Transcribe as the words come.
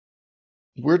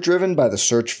We're driven by the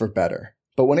search for better.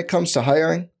 But when it comes to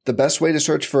hiring, the best way to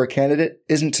search for a candidate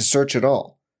isn't to search at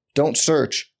all. Don't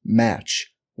search,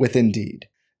 match with Indeed.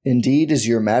 Indeed is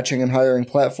your matching and hiring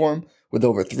platform with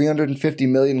over 350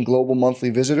 million global monthly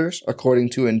visitors,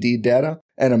 according to Indeed data,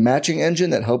 and a matching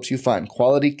engine that helps you find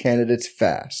quality candidates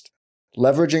fast.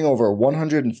 Leveraging over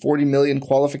 140 million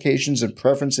qualifications and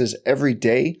preferences every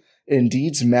day,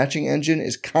 Indeed's matching engine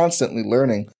is constantly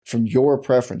learning from your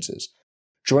preferences.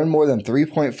 Join more than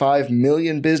 3.5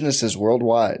 million businesses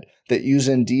worldwide that use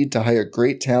Indeed to hire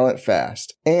great talent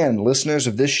fast. And listeners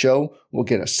of this show will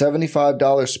get a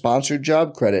 $75 sponsored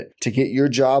job credit to get your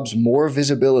jobs more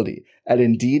visibility at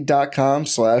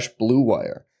Indeed.com/Blue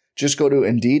Wire. Just go to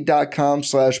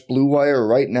Indeed.com/Blue Wire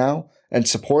right now and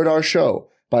support our show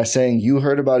by saying you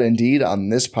heard about Indeed on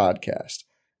this podcast.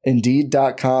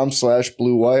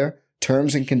 Indeed.com/Blue Wire.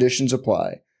 Terms and conditions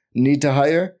apply. Need to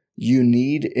hire? You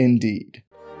need Indeed.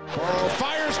 Burrow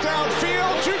fires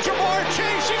downfield to Jamar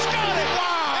Chase. He's got it.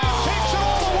 Wow. And takes it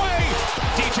all the way.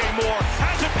 DJ Moore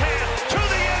has a pass to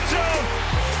the end zone.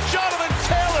 Jonathan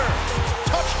Taylor.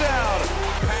 Touchdown.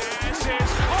 Pass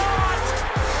is caught.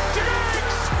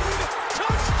 Diggs.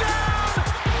 Touchdown.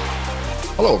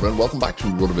 Hello everyone, welcome back to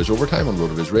RotoViz Overtime on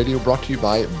RotoViz Radio, brought to you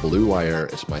by Blue Wire.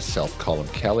 It's myself, Colin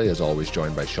Kelly, as always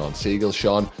joined by Sean Siegel.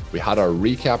 Sean, we had our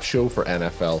recap show for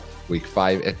NFL Week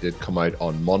 5. It did come out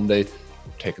on Monday.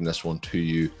 I'm taking this one to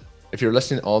you. If you're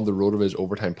listening on the RotoViz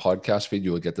Overtime podcast feed,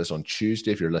 you will get this on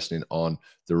Tuesday. If you're listening on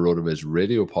the RotoViz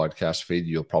Radio podcast feed,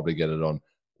 you'll probably get it on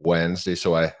Wednesday.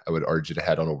 So I would urge you to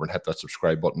head on over and hit that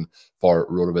subscribe button for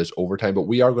RotoViz Overtime. But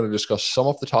we are going to discuss some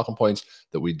of the talking points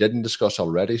that we didn't discuss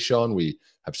already, Sean. We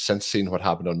have since seen what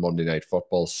happened on Monday Night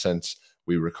Football since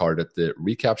we recorded the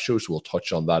recap show, so we'll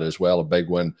touch on that as well. A big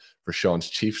win for Sean's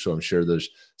Chiefs, so I'm sure there's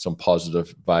some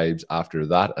positive vibes after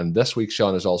that. And this week,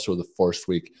 Sean, is also the first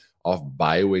week of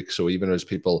bye week, so even as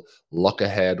people look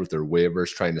ahead with their waivers,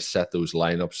 trying to set those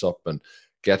lineups up and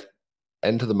get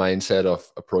into the mindset of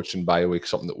approaching bye week,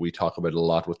 something that we talk about a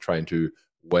lot with trying to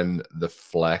win the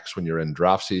flex when you're in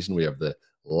draft season. We have the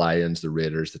Lions, the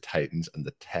Raiders, the Titans, and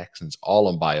the Texans all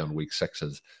on bye on week 6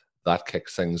 as that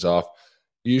kicks things off.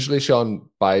 Usually, Sean,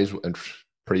 buys in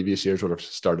previous years would have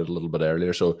started a little bit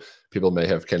earlier, so people may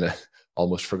have kind of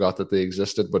almost forgot that they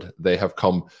existed, but they have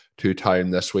come to town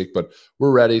this week. But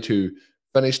we're ready to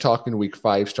finish talking week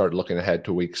 5, start looking ahead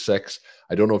to week 6.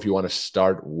 I don't know if you want to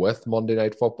start with Monday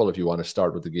Night Football. If you want to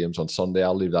start with the games on Sunday,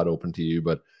 I'll leave that open to you,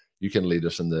 but you can lead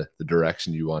us in the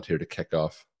direction you want here to kick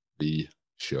off the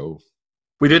show.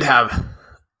 We did have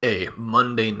a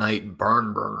Monday night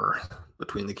barn burner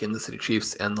between the Kansas City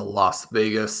Chiefs and the Las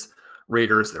Vegas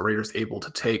Raiders. The Raiders able to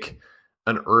take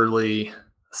an early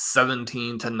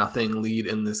 17-0 lead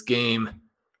in this game,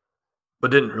 but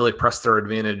didn't really press their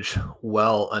advantage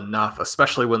well enough,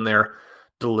 especially when they're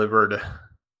delivered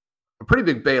a pretty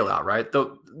big bailout, right?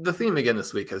 The theme again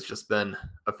this week has just been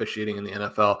officiating in the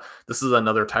NFL. This is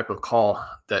another type of call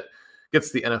that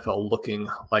gets the NFL looking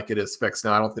like it is fixed.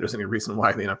 Now, I don't think there's any reason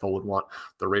why the NFL would want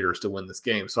the Raiders to win this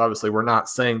game. So obviously we're not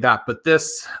saying that, but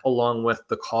this, along with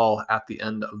the call at the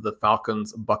end of the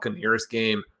Falcons-Buccaneers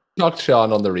game. Talked,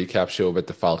 Sean, on the recap show about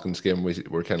the Falcons game.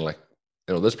 We're kind of like,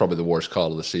 this is probably the worst call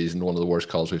of the season, one of the worst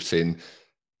calls we've seen.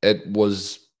 It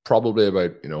was probably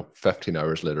about, 15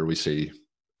 hours later, we see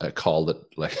a call that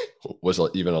was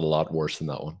even a lot worse than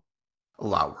that one. A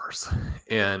lot worse.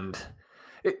 And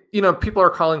people are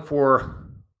calling for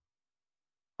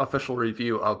official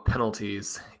review of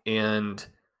penalties. And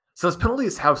since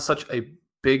penalties have such a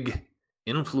big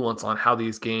influence on how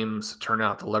these games turn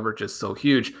out, the leverage is so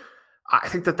huge, I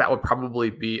think that would probably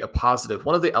be a positive.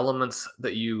 One of the elements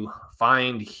that you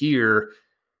find here,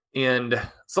 and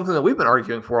something that we've been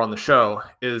arguing for on the show,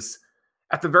 is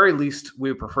at the very least, we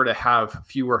would prefer to have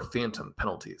fewer phantom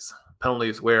penalties.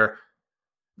 Penalties where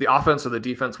the offense or the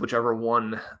defense, whichever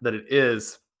one that it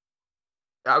is,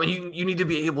 I mean, you need to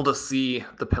be able to see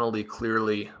the penalty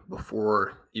clearly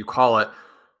before you call it.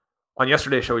 On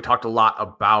yesterday's show, we talked a lot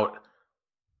about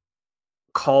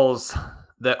calls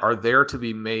that are there to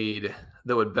be made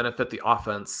that would benefit the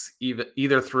offense,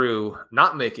 either through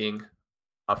not making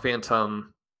a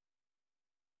phantom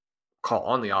call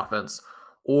on the offense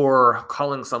or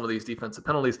calling some of these defensive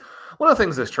penalties. One of the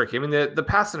things that's tricky, I mean, the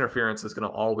pass interference is going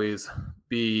to always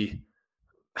be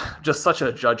just such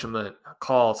a judgment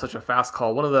call, such a fast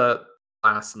call. One of the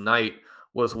last night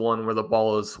was one where the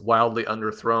ball is wildly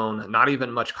underthrown, not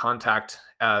even much contact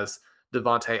as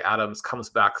Devontae Adams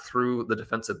comes back through the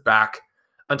defensive back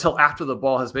until after the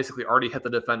ball has basically already hit the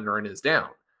defender and is down.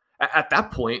 At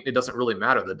that point, it doesn't really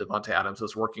matter that Devontae Adams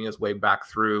is working his way back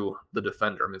through the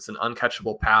defender. I mean, it's an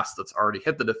uncatchable pass that's already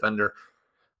hit the defender.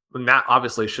 And that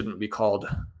obviously shouldn't be called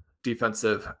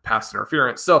defensive pass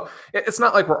interference. So it's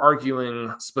not like we're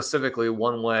arguing specifically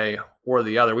one way or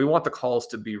the other. We want the calls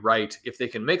to be right. If they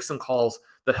can make some calls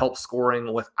that help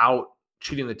scoring without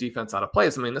cheating the defense out of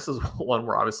plays. I mean, this is one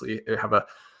where obviously you have a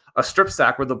strip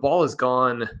sack where the ball is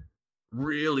gone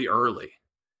really early.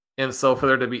 And so for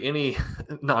there to be any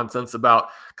nonsense about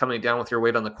coming down with your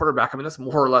weight on the quarterback, I mean, that's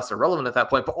more or less irrelevant at that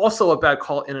point, but also a bad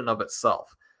call in and of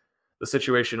itself. The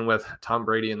situation with Tom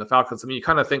Brady and the Falcons. I mean, you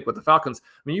kind of think with the Falcons,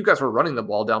 I mean, you guys were running the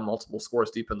ball down multiple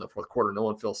scores deep in the fourth quarter. No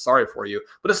one feels sorry for you,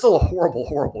 but it's still a horrible,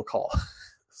 horrible call.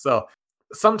 So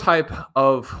some type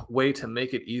of way to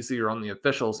make it easier on the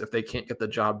officials if they can't get the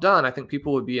job done, I think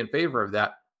people would be in favor of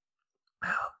that.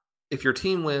 If your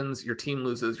team wins, your team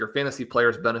loses, your fantasy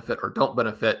players benefit or don't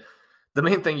benefit, the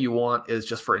main thing you want is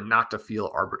just for it not to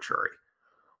feel arbitrary.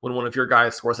 When one of your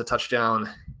guys scores a touchdown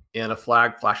and a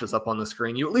flag flashes up on the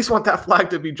screen, you at least want that flag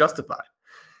to be justified.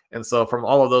 And so from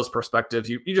all of those perspectives,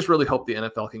 you just really hope the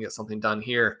NFL can get something done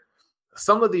here.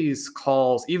 Some of these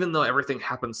calls, even though everything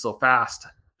happens so fast,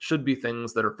 should be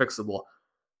things that are fixable.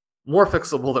 More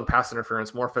fixable than pass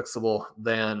interference, more fixable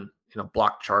than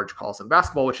block charge calls in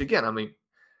basketball, which again, I mean,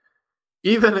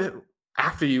 even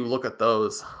after you look at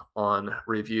those on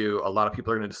review, a lot of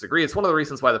people are going to disagree. It's one of the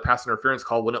reasons why the pass interference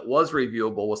call, when it was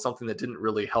reviewable, was something that didn't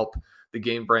really help the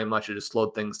game very much. It just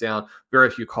slowed things down. Very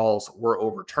few calls were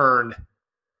overturned.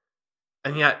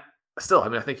 And yet, still, I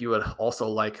mean, I think you would also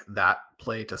like that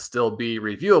play to still be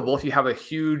reviewable if you have a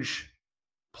huge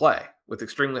play with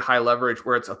extremely high leverage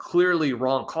where it's a clearly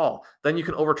wrong call. Then you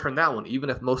can overturn that one, even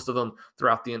if most of them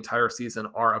throughout the entire season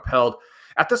are upheld.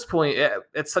 At this point,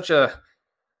 it's such a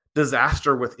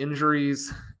disaster with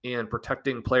injuries and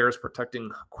protecting players,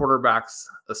 protecting quarterbacks,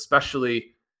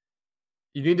 especially.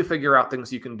 You need to figure out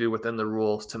things you can do within the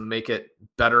rules to make it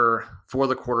better for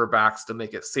the quarterbacks, to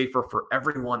make it safer for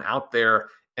everyone out there.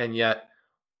 And yet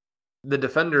the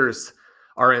defenders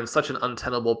are in such an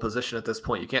untenable position at this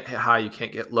point. You can't hit high, you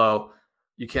can't get low,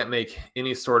 you can't make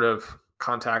any sort of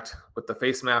contact with the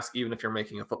face mask, even if you're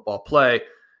making a football play.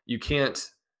 You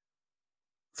can't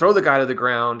throw the guy to the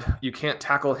ground. You can't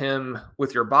tackle him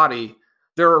with your body.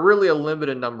 There are really a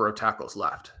limited number of tackles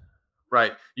left,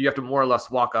 right? You have to more or less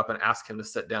walk up and ask him to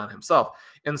sit down himself.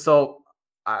 And so,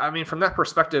 I mean, from that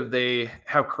perspective, they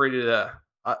have created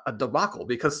a debacle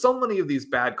because so many of these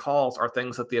bad calls are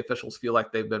things that the officials feel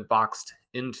like they've been boxed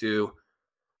into.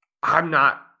 I'm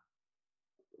not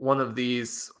one of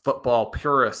these football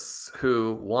purists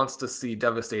who wants to see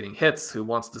devastating hits, who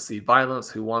wants to see violence,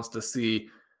 who wants to see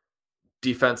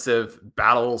defensive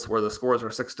battles where the scores are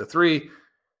 6-3,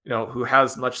 who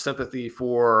has much sympathy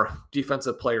for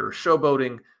defensive players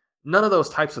showboating, none of those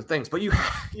types of things. But you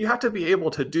have to be able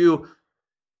to do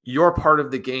your part of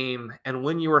the game, and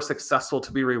when you are successful,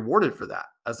 to be rewarded for that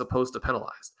as opposed to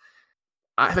penalized.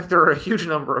 I think there are a huge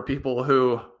number of people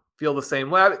who feel the same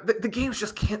way. The games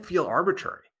just can't feel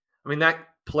arbitrary. I mean, that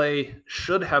play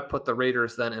should have put the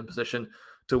Raiders then in position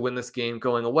to win this game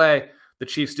going away. The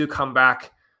Chiefs do come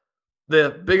back.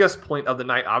 The biggest point of the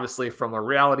night, obviously, from a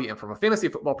reality and from a fantasy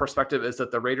football perspective, is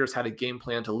that the Raiders had a game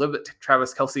plan to limit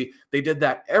Travis Kelce. They did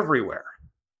that everywhere,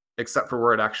 except for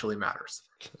where it actually matters.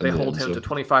 They hold him to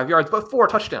 25 yards, but 4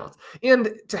 touchdowns.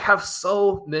 And to have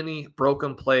so many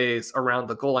broken plays around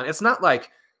the goal line, it's not like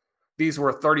these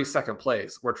were 30-second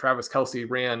plays where Travis Kelce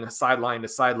ran sideline to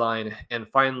sideline, and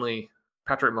finally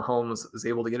Patrick Mahomes is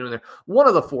able to get him in there. One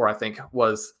of the 4, I think,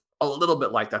 was a little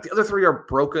bit like that. The other 3 are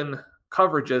broken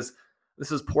coverages.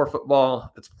 This is poor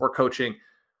football. It's poor coaching.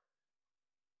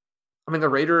 I mean, the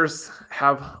Raiders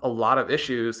have a lot of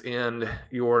issues, and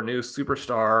your new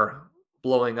superstar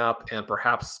blowing up and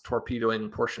perhaps torpedoing a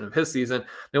portion of his season. I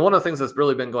mean, one of the things that's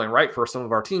really been going right for some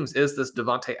of our teams is this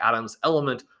Devontae Adams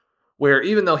element, where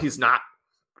even though he's not,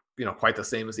 quite the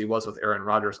same as he was with Aaron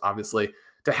Rodgers, obviously,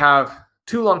 to have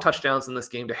 2 long touchdowns in this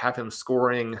game, to have him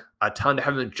scoring a ton, to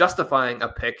have him justifying a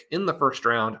pick in the first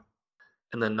round,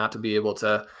 and then not to be able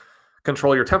to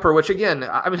control your temper, which again,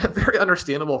 I mean, very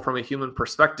understandable from a human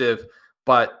perspective,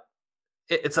 but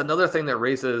it's another thing that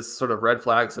raises sort of red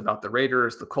flags about the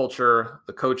Raiders, the culture,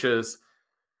 the coaches.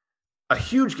 A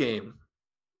huge game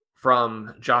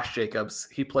from Josh Jacobs.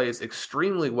 He plays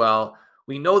extremely well.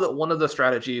 We know that one of the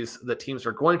strategies that teams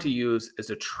are going to use is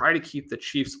to try to keep the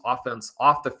Chiefs offense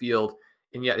off the field.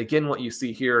 And yet again, what you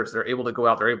see here is they're able to go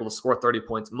out, they're able to score 30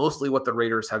 points. Mostly what the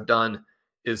Raiders have done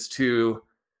is to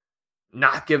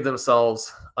not give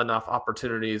themselves enough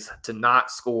opportunities to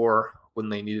not score when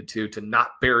they needed to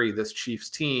not bury this Chiefs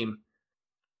team.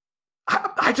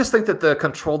 I just think that the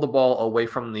control the ball away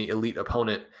from the elite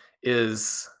opponent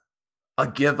is a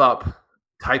give up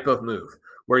type of move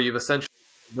where you've essentially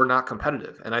we're not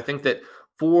competitive. And I think that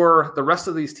for the rest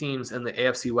of these teams in the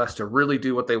AFC West to really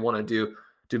do what they want to do,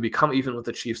 to become even with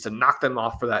the Chiefs, to knock them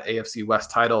off for that AFC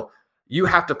West title, you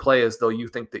have to play as though you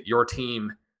think that your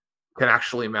team can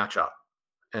actually match up.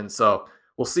 And so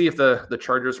we'll see if the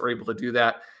Chargers are able to do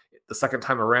that the second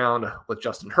time around with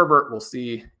Justin Herbert. We'll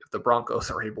see if the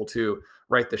Broncos are able to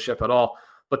right the ship at all.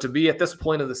 But to be at this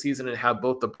point of the season and have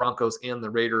both the Broncos and the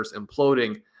Raiders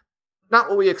imploding, not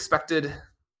what we expected.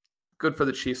 Good for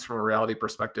the Chiefs from a reality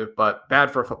perspective, but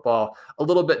bad for football. A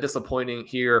little bit disappointing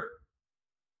here.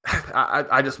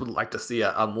 I just would like to see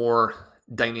a more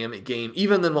dynamic game,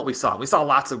 even than what we saw. We saw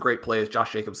lots of great plays.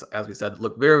 Josh Jacobs, as we said,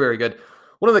 looked very, very good.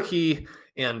 One of the key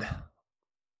and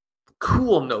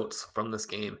cool notes from this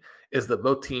game is that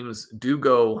both teams do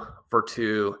go for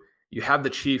two. You have the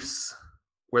Chiefs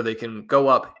where they can go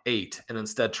up 8 and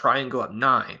instead try and go up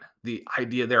 9. The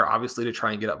idea there, obviously, to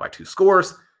try and get up by 2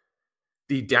 scores.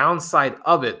 The downside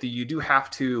of it that you do have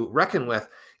to reckon with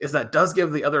is that does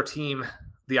give the other team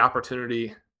the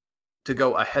opportunity to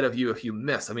go ahead of you if you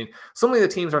miss. I mean, so many of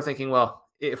the teams are thinking, well,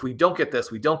 if we don't get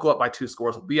this, we don't go up by 2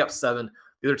 scores, we'll be up 7.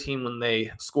 The other team, when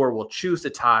they score, will choose to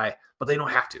tie, but they don't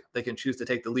have to. They can choose to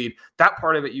take the lead. That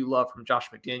part of it you love from Josh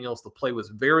McDaniels. The play was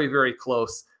very, very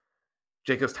close.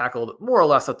 Jacobs tackled more or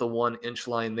less at the 1-inch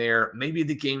line there. Maybe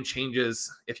the game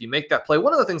changes if you make that play.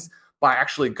 One of the things by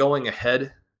actually going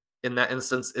ahead in that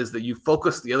instance is that you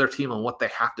focus the other team on what they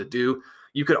have to do.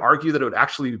 You could argue that it would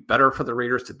actually be better for the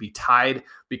Raiders to be tied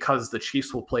because the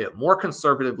Chiefs will play it more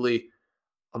conservatively,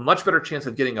 a much better chance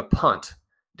of getting a punt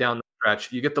down the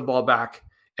stretch. You get the ball back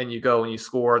and you go and you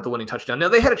score the winning touchdown. Now,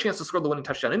 they had a chance to score the winning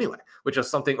touchdown anyway, which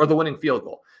is something, or the winning field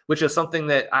goal, which is something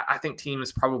that I think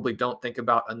teams probably don't think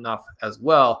about enough as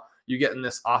well. You get in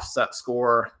this offset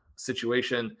score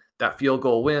situation, that field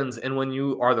goal wins. And when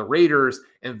you are the Raiders,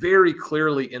 and very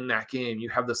clearly in that game, you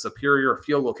have the superior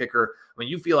field goal kicker, when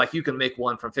you feel like you can make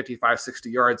one from 55,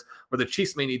 60 yards, where the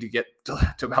Chiefs may need to get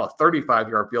to about a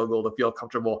 35-yard field goal to feel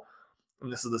comfortable.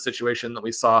 And this is the situation that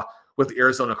we saw with the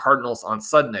Arizona Cardinals on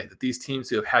Sunday, that these teams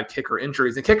who have had kicker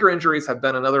injuries, and kicker injuries have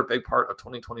been another big part of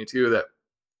 2022 that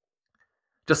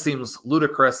just seems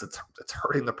ludicrous. It's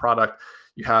hurting the product.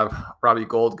 You have Robbie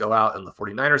Gould go out in the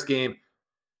 49ers game.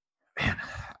 Man,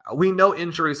 we know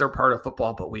injuries are part of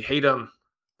football, but we hate them.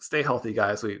 Stay healthy,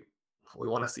 guys. We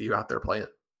want to see you out there playing.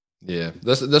 Yeah,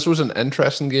 this was an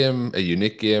interesting game, a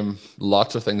unique game.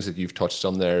 Lots of things that you've touched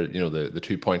on there. You know, the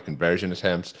 2-point conversion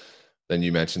attempts. Then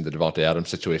you mentioned the Devontae Adams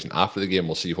situation after the game.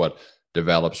 We'll see what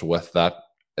develops with that.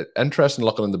 Interesting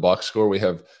looking in the box score. We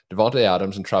have Devontae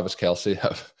Adams and Travis Kelce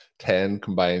have 10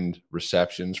 combined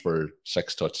receptions for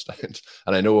 6 touchdowns.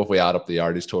 And I know if we add up the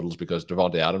yardage totals, because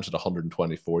Devontae Adams at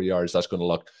 124 yards, that's going to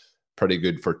look pretty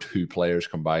good for 2 players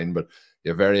combined. But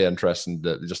yeah, very interesting.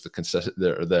 Just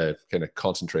the kind of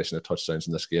concentration of touchdowns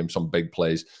in this game. Some big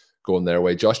plays going their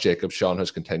way. Josh Jacobs, Sean,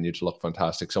 has continued to look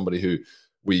fantastic. Somebody who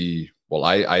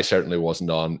I certainly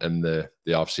wasn't on in the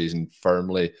offseason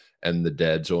firmly in the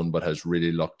dead zone, but has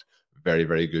really looked very,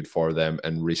 very good for them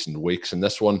in recent weeks. And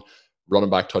this one,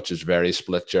 running back touches very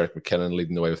split. Jerick McKinnon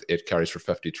leading the way with 8 carries for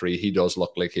 53. He does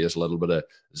look like he has a little bit of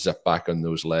zip back on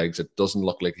those legs. It doesn't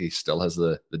look like he still has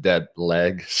the dead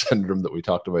leg syndrome that we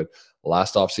talked about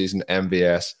last offseason.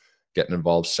 MVS getting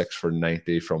involved, 6 for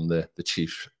 90 from the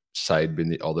Chiefs side being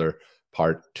the other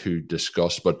part to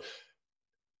discuss. But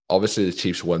obviously the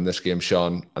Chiefs win this game,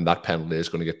 Sean, and that penalty is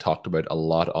going to get talked about a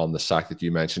lot on the sack that you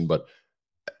mentioned. But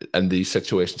in these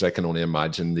situations, I can only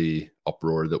imagine the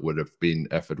uproar that would have been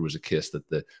if it was a case that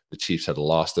the Chiefs had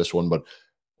lost this one. But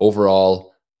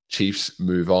overall, Chiefs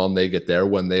move on. They get their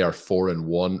win. They are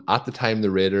 4-1. At the time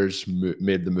the Raiders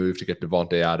made the move to get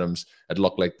Devontae Adams, it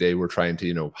looked like they were trying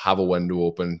to, have a window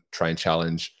open, try and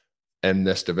challenge in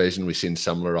this division. We've seen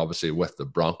similar, obviously, with the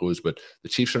Broncos, but the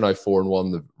Chiefs are now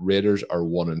 4-1. The Raiders are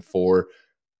 1-4.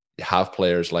 You have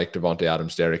players like Devontae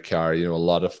Adams, Derek Carr. A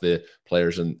lot of the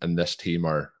players in this team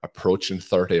are approaching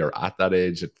 30 or at that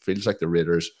age. It feels like the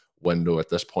Raiders' window at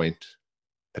this point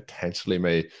potentially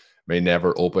may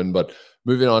never open. But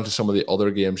moving on to some of the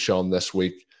other games, Sean, this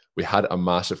week, we had a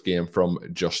massive game from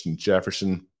Justin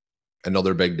Jefferson.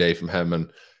 Another big day from him,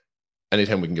 and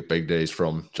anytime we can get big days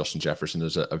from Justin Jefferson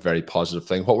is a very positive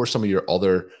thing. What were some of your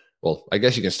other, well, I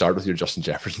guess you can start with your Justin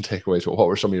Jefferson takeaways, but what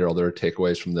were some of your other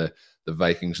takeaways from the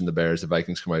Vikings and the Bears? The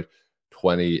Vikings come out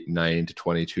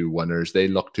 29-22 winners. They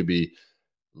look to be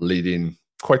leading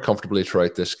quite comfortably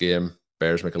throughout this game.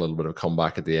 Bears make a little bit of a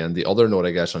comeback at the end. The other note,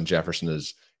 I guess, on Jefferson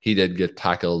is he did get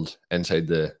tackled inside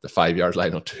the 5-yard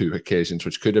line on 2 occasions,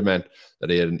 which could have meant that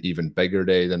he had an even bigger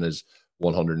day than his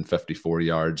 154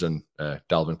 yards, and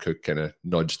Dalvin Cook kind of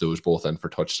nudged those both in for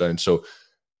touchdowns. So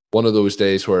one of those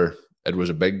days where it was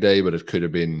a big day, but it could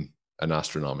have been an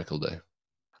astronomical day.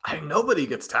 Nobody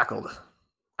gets tackled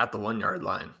at the 1 yard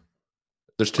line.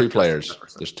 There's two players.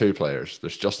 There's two players.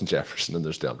 There's Justin Jefferson and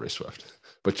there's DeAndre Swift.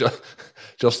 But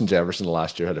Justin Jefferson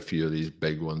last year had a few of these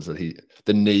big ones that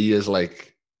the knee is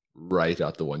like right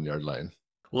at the 1 yard line.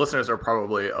 Listeners are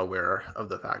probably aware of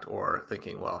the fact or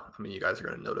thinking, well, I mean, you guys are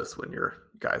going to notice when your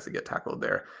guys that get tackled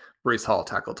there. Breece Hall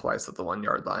tackled twice at the 1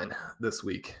 yard line this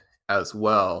week as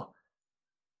well.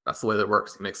 That's the way that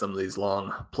works. You make some of these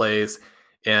long plays,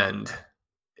 and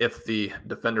if the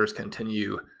defenders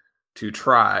continue to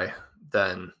try,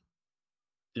 then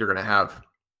you're going to have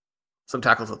some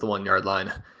tackles at the 1 yard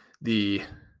line. The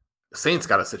Saints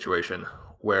got a situation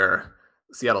where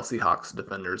Seattle Seahawks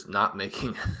defenders not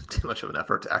making too much of an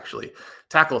effort to actually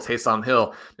tackle Taysom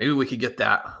Hill. Maybe we could get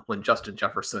that when Justin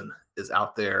Jefferson is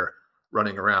out there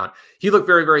running around. He looked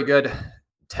very, very good.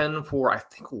 10 for, I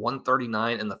think,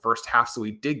 139 in the first half. So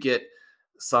we did get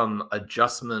some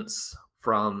adjustments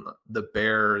from the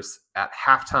Bears at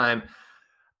halftime.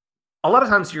 A lot of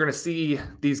times you're going to see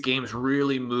these games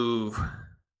really move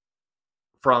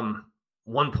from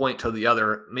one point to the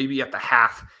other, maybe at the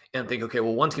half, and think, okay,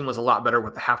 well, one team was a lot better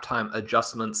with the halftime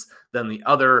adjustments than the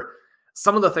other.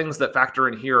 Some of the things that factor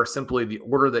in here are simply the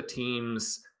order that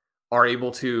teams are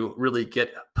able to really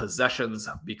get possessions,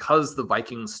 because the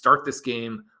Vikings start this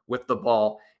game with the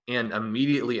ball and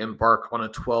immediately embark on a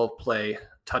 12-play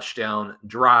touchdown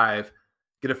drive,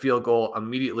 get a field goal,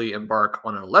 immediately embark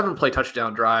on an 11-play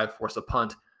touchdown drive, force a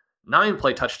punt,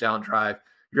 9-play touchdown drive.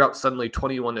 You're up suddenly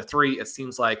 21-3. It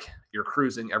seems like you're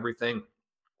cruising. Everything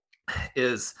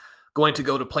is going to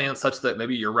go to plan such that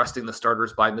maybe you're resting the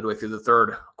starters by midway through the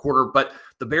third quarter. But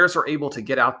the Bears are able to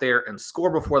get out there and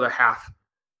score before the half.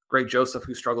 Greg Joseph,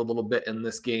 who struggled a little bit in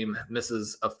this game,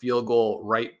 misses a field goal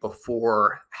right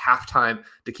before halftime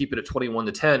to keep it at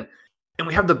 21-10. And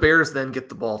we have the Bears then get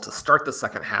the ball to start the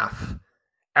second half.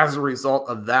 As a result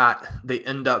of that, they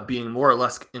end up being more or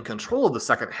less in control of the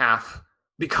second half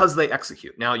because they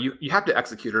execute. Now, you have to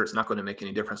execute or it's not going to make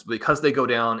any difference. But because they go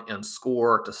down and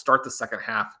score to start the second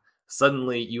half,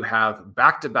 suddenly you have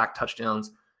back-to-back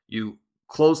touchdowns. You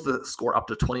close the score up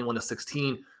to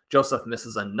 21-16. Joseph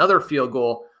misses another field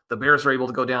goal. The Bears are able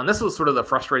to go down. This was sort of the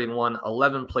frustrating one,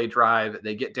 11-play drive.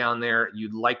 They get down there.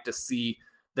 You'd like to see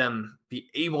them be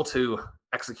able to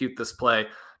execute this play.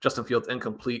 Justin Fields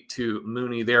incomplete to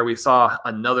Mooney there. We saw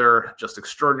another just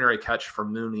extraordinary catch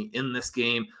from Mooney in this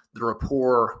game. The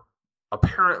rapport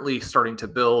apparently starting to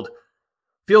build.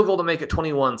 Field goal to make it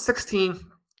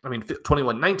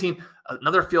 21-19.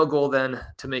 Another field goal then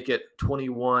to make it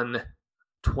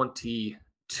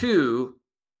 21-22.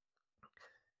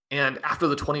 And after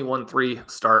the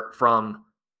 21-3 start from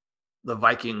the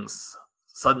Vikings,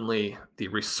 suddenly the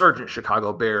resurgent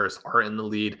Chicago Bears are in the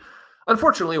lead.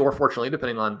 Unfortunately, or fortunately,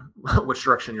 depending on which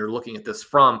direction you're looking at this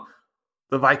from,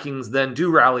 the Vikings then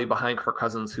do rally behind Kirk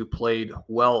Cousins, who played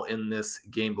well in this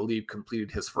game, believe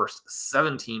completed his first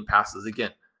 17 passes.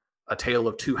 Again, a tale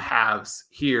of two halves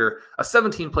here. A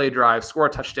 17-play drive, score a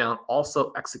touchdown,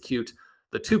 also execute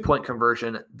the 2-point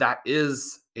conversion. That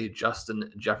is a Justin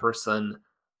Jefferson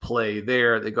play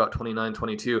there. They go up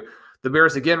 29-22. The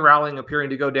Bears again rallying, appearing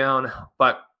to go down,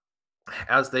 but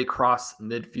as they cross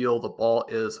midfield, the ball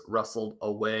is wrestled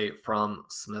away from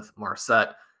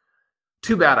Smith-Marset.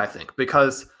 Too bad, I think,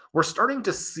 because we're starting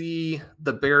to see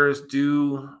the Bears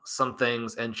do some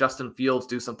things and Justin Fields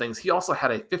do some things. He also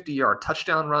had a 50-yard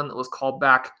touchdown run that was called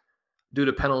back due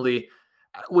to penalty.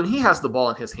 When he has the ball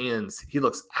in his hands, he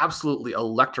looks absolutely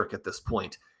electric at this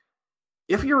point.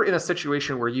 If you're in a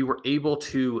situation where you were able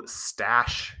to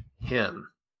stash him,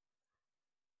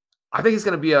 I think he's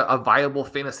going to be a viable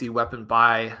fantasy weapon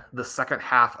by the second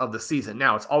half of the season.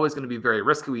 Now, it's always going to be very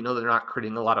risky. We know they're not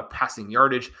creating a lot of passing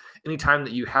yardage. Anytime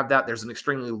that you have that, there's an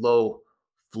extremely low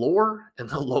floor, and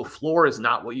the low floor is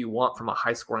not what you want from a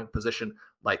high-scoring position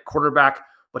like quarterback.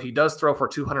 But he does throw for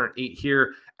 208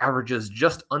 here, averages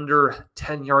just under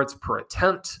 10 yards per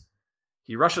attempt.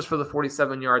 He rushes for the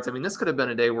 47 yards. I mean, this could have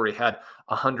been a day where he had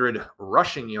 100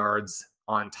 rushing yards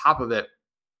on top of it.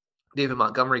 David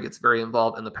Montgomery gets very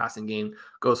involved in the passing game,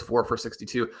 goes 4 for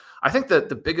 62. I think that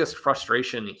the biggest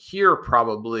frustration here,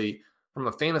 probably from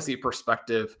a fantasy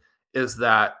perspective, is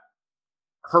that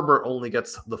Herbert only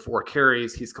gets the 4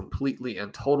 carries. He's completely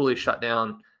and totally shut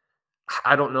down.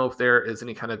 I don't know if there is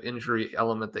any kind of injury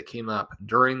element that came up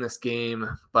during this game,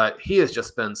 but he has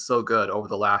just been so good over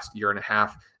the last year and a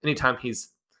half. Anytime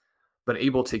he's been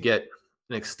able to get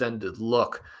an extended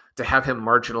look, to have him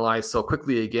marginalized so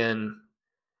quickly again,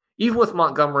 even with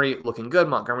Montgomery looking good,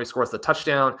 Montgomery scores the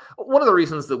touchdown. One of the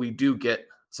reasons that we do get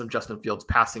some Justin Fields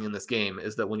passing in this game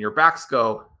is that when your backs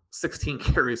go 16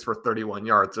 carries for 31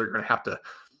 yards, they're going to have to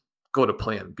go to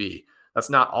plan B. That's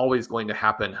not always going to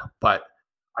happen, but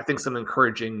I think some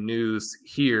encouraging news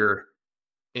here.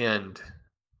 And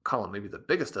Colin, maybe the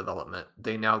biggest development,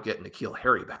 they now get N'Keal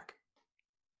Harry back.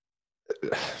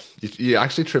 You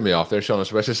actually threw me off there, Sean. I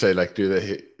was about to say, like,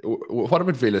 what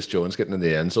about Velus Jones getting in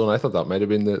the end zone? I thought that might have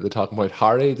been the talking point.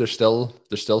 Harry, there's still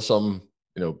some,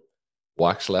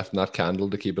 wax left in that candle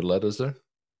to keep it lit, is there?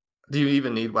 Do you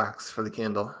even need wax for the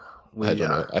candle? I don't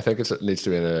know. I think it needs to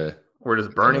be in a... We're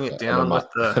just burning it down with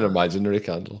an imaginary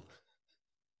candle.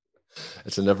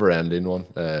 It's a never-ending one.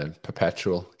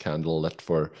 Perpetual candle lit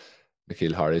for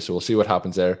N'Keal Harry. So we'll see what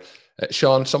happens there.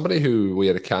 Sean, somebody who we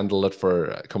had a candle lit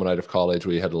for coming out of college,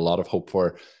 we had a lot of hope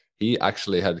for. He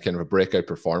actually had kind of a breakout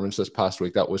performance this past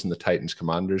week. That was in the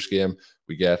Titans-Commanders game.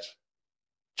 We get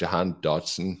Jahan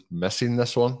Dotson missing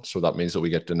this one. So that means that we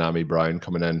get Denami Brown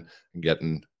coming in and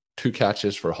getting 2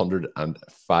 catches for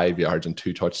 105 yards and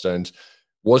 2 touchdowns.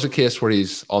 Was a case where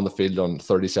he's on the field on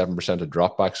 37% of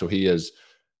dropback. So he is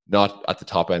not at the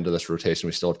top end of this rotation.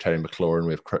 We still have Terry McLaurin.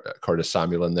 We have Curtis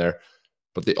Samuel in there.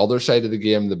 But the other side of the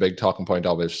game, the big talking point,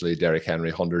 obviously, Derrick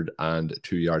Henry,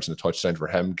 102 yards and a touchdown for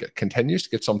him. Continues to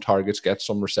get some targets, get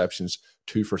some receptions,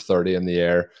 2 for 30 in the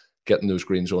air, getting those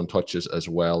green zone touches as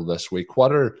well this week.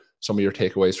 What are some of your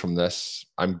takeaways from this?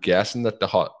 I'm guessing that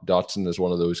Dotson is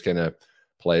one of those kind of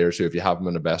players who, if you have him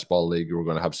in a best ball league, we're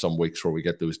going to have some weeks where we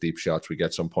get those deep shots, we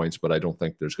get some points, but I don't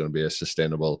think there's going to be a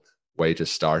sustainable way to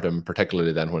start him,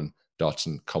 particularly then when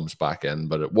Dotson comes back in.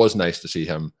 But it was nice to see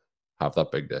him have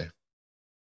that big day.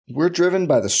 We're driven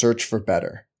by the search for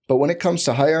better. But when it comes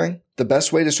to hiring, the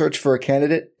best way to search for a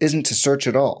candidate isn't to search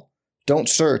at all. Don't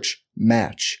search,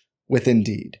 match with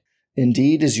Indeed.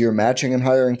 Indeed is your matching and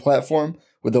hiring platform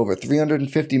with over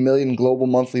 350 million global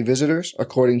monthly visitors,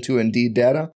 according to Indeed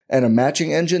data, and a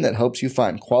matching engine that helps you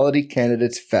find quality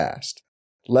candidates fast.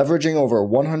 Leveraging over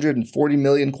 140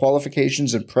 million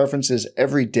qualifications and preferences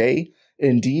every day,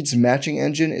 Indeed's matching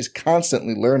engine is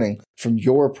constantly learning from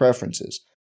your preferences.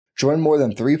 Join more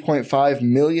than 3.5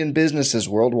 million businesses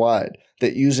worldwide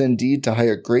that use Indeed to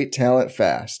hire great talent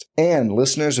fast. And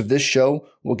listeners of this show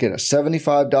will get a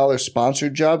 $75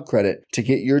 sponsored job credit to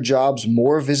get your jobs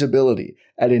more visibility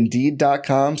at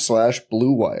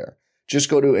Indeed.com/Blue Wire. Just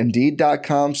go to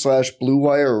Indeed.com/Blue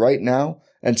Wire right now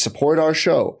and support our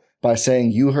show by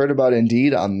saying you heard about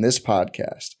Indeed on this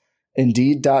podcast.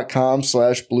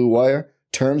 Indeed.com/Blue Wire.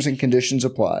 Terms and conditions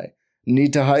apply.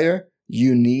 Need to hire?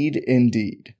 You need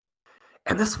Indeed.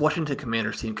 And this Washington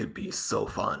Commanders team could be so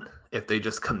fun if they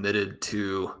just committed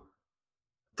to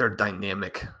their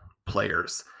dynamic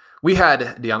players. We had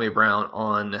De'Ami Brown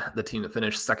on the team that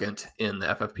finished second in the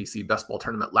FFPC Best Ball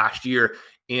Tournament last year.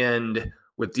 And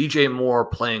with DJ Moore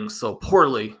playing so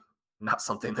poorly, not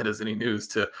something that is any news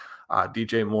to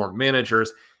DJ Moore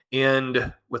managers,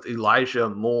 and with Elijah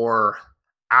Moore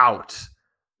out,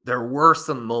 there were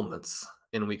some moments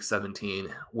in week 17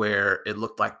 where it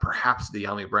looked like perhaps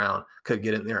De'Ami Brown could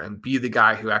get in there and be the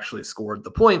guy who actually scored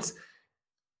the points.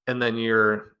 And then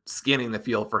you're scanning the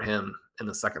field for him in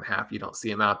the second half. You don't see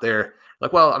him out there.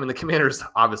 Like, well, I mean, the Commanders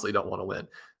obviously don't want to win.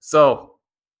 So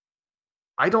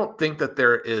I don't think that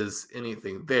there is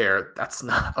anything there. That's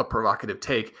not a provocative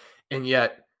take. And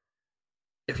yet,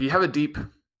 if you have a deep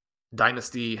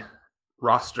dynasty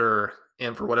roster,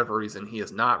 and for whatever reason he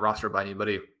is not rostered by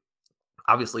anybody,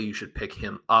 obviously you should pick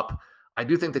him up. I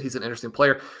do think that he's an interesting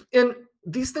player. And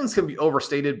these things can be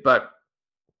overstated, but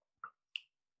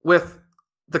with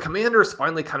the Commanders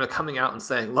finally kind of coming out and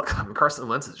saying, look, I mean, Carson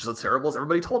Wentz is just as terrible as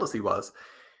everybody told us he was.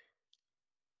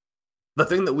 The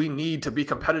thing that we need to be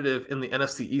competitive in the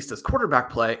NFC East is quarterback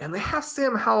play, and they have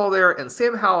Sam Howell there, and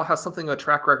Sam Howell has something of a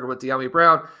track record with De'Ami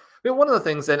Brown. I mean, one of the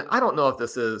things, and I don't know if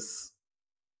this is,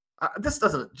 this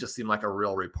doesn't just seem like a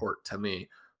real report to me,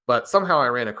 but somehow I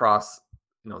ran across,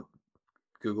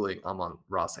 Googling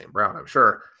Amon-Ra St. Brown, I'm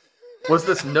sure, was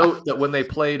this note that when they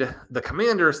played the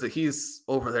Commanders that he's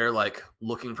over there like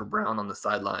looking for Brown on the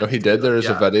sideline. No, he did. There is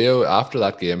a video after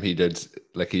that game. He did,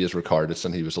 like, he has recorded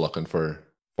and he was looking for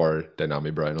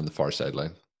De'Ami Brown on the far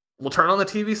sideline. We'll turn on the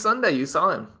TV Sunday. You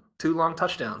saw him. 2 long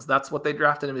touchdowns. That's what they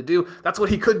drafted him to do. That's what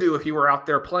he could do if he were out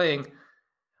there playing.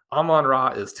 Amon-Ra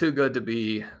is too good to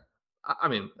be. I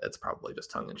mean, it's probably just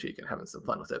tongue-in-cheek and having some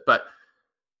fun with it, but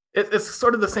it's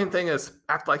sort of the same thing as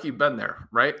act like you've been there,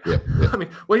 right? Yeah. I mean,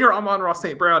 when you're Amon-Ra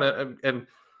St. Brown and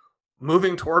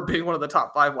moving toward being one of the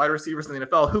top 5 wide receivers in the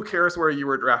NFL, who cares where you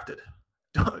were drafted?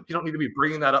 You don't need to be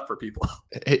bringing that up for people.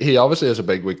 He obviously has a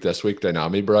big week this week,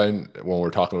 De'Ami Brown. When we're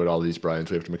talking about all these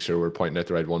Browns, we have to make sure we're pointing out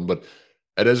the right one. But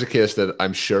it is a case that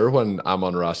I'm sure when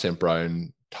Amon-Ra St.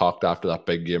 Brown talked after that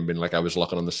big game, being like, I was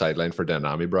looking on the sideline for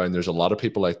Denami Brown. There's a lot of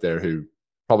people out there who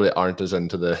probably aren't as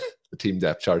into the team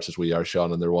depth charts as we are,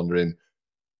 Sean, and they're wondering,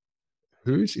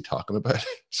 who is he talking about?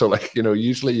 So, like,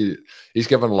 usually he's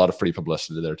given a lot of free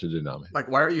publicity there to Denami. Like,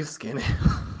 why are you scanning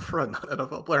for a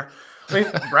non-NFL player? I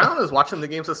mean, Brown is watching the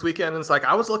games this weekend, and it's like,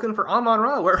 I was looking for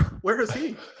Amon-Ra. Where is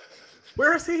he?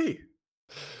 Where is he?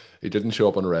 He didn't show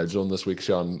up on Red Zone this week,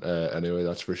 Sean. Anyway,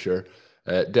 that's for sure.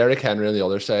 Derrick Henry on the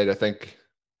other side, I think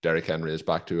Derrick Henry is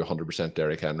back to 100%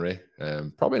 Derrick Henry.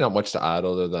 Probably not much to add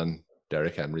other than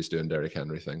Derrick Henry's doing Derrick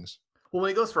Henry things. Well, when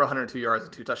he goes for 102 yards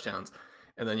and 2 touchdowns,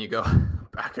 and then you go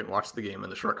back and watch the game in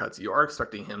the shortcuts, you are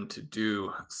expecting him to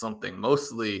do something.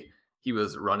 Mostly he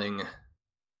was running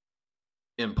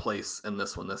in place in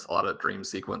this one. This a lot of dream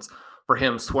sequence for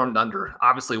him, swarmed under.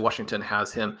 Obviously, Washington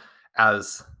has him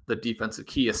as the defensive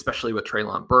key, especially with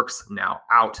Treylon Burks now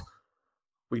out.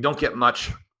 We don't get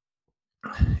much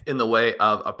in the way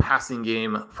of a passing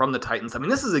game from the Titans. I mean,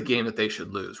 this is a game that they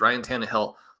should lose. Ryan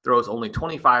Tannehill throws only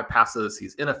 25 passes.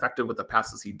 He's ineffective with the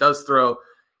passes he does throw.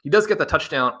 He does get the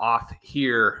touchdown off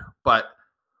here, but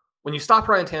when you stop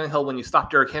Ryan Tannehill, when you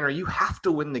stop Derrick Henry, you have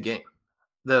to win the game.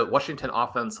 The Washington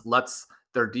offense lets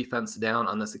their defense down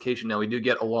on this occasion. Now, we do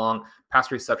get a long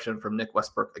pass reception from Nick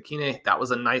Westbrook-Akine. That was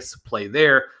a nice play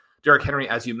there. Derrick Henry,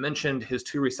 as you mentioned, his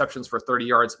 2 receptions for 30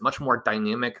 yards, much more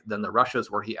dynamic than the rushes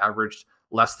where he averaged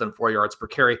less than 4 yards per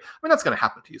carry. I mean, that's going to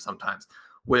happen to you sometimes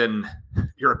when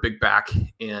you're a big back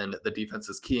and the defense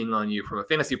is keying on you. From a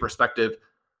fantasy perspective,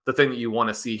 the thing that you want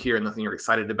to see here and the thing you're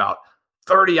excited about,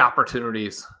 30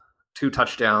 opportunities, 2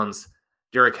 touchdowns.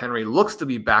 Derrick Henry looks to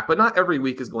be back, but not every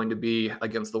week is going to be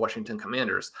against the Washington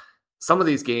Commanders. Some of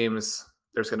these games,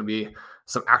 there's going to be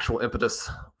some actual impetus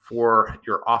for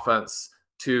your offense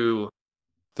to...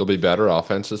 There'll be better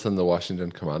offenses than the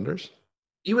Washington Commanders?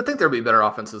 You would think there'd be better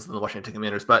offenses than the Washington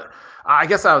Commanders, but I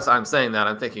guess I'm saying that.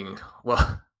 I'm thinking,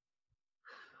 well,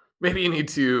 maybe you need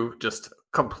to just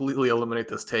completely eliminate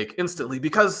this take instantly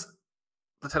because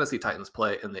the Tennessee Titans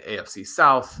play in the AFC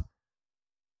South.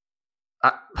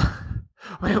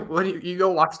 When you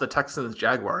go watch the Texans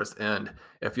Jaguars, and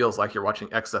it feels like you're watching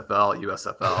XFL,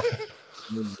 USFL,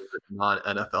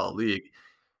 non-NFL league.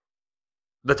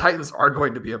 The Titans are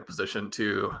going to be in position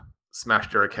to smash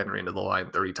Derrick Henry into the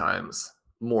line 30 times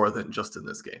more than just in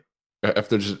this game. If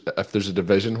there's a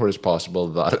division where it's possible,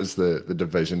 that is the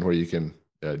division where you can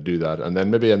do that. And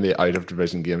then maybe in the out of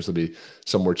division games, there'll be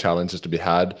some more challenges to be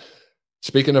had.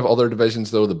 Speaking of other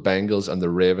divisions, though, the Bengals and the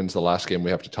Ravens, the last game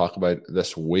we have to talk about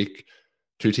this week.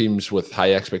 2 teams with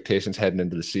high expectations heading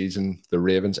into the season. The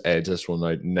Ravens edge this one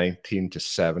out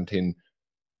 19-17.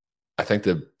 I think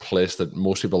the place that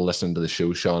most people listening to the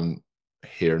show, Sean,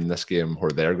 here in this game where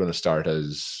they're going to start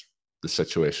is the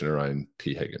situation around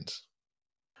T. Higgins.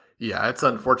 Yeah, it's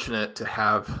unfortunate to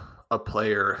have a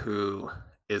player who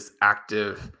is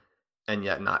active and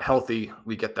yet not healthy.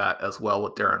 We get that as well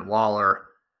with Darren Waller.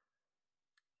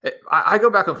 I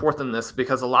go back and forth in this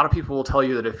because a lot of people will tell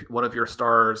you that if one of your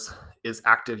stars is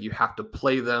active, you have to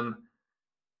play them.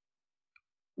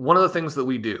 One of the things that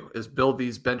we do is build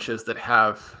these benches that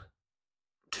have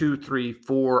 2, 3,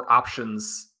 4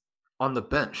 options on the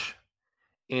bench.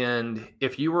 And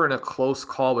if you were in a close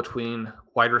call between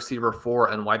wide receiver 4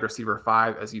 and wide receiver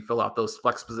 5 as you fill out those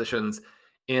flex positions,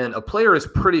 and a player is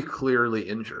pretty clearly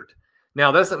injured.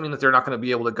 Now, that doesn't mean that they're not going to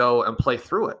be able to go and play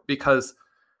through it because,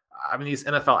 I mean, these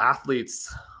NFL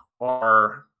athletes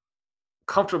are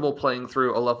comfortable playing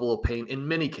through a level of pain in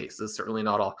many cases, certainly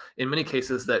not all, in many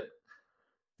cases that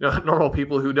normal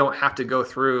people who don't have to go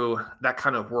through that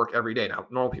kind of work every day. Now,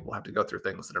 normal people have to go through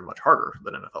things that are much harder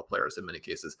than NFL players in many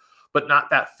cases, but not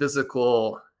that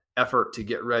physical effort to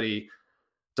get ready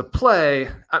to play.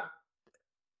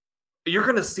 You're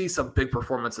going to see some big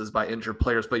performances by injured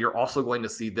players, but you're also going to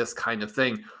see this kind of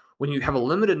thing. When you have a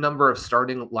limited number of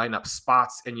starting lineup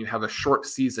spots and you have a short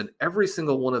season, every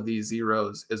single one of these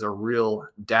zeros is a real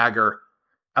dagger.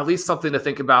 At least something to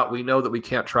think about. We know that we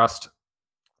can't trust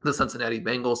the Cincinnati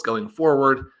Bengals going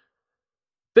forward.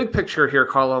 Big picture here,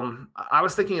 Colm. I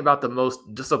was thinking about the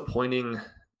most disappointing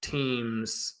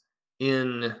teams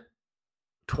in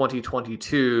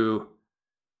 2022.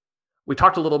 We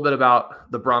talked a little bit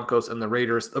about the Broncos and the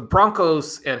Raiders. The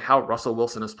Broncos and how Russell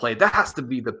Wilson has played, that has to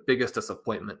be the biggest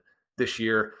disappointment this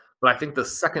year. But I think the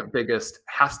second biggest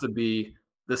has to be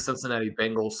the Cincinnati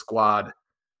Bengals squad.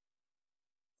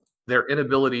 Their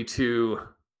inability to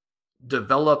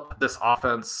develop this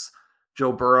offense.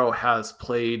 Joe Burrow has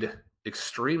played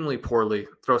extremely poorly,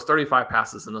 throws 35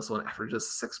 passes in this one,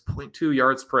 averages 6.2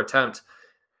 yards per attempt.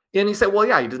 And he said, well,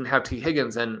 yeah, he didn't have T.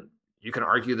 Higgins. And you can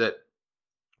argue that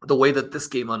the way that this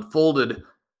game unfolded,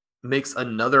 makes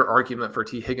another argument for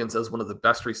T. Higgins as one of the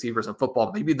best receivers in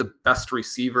football, maybe the best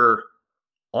receiver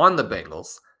on the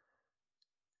Bengals.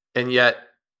 And yet,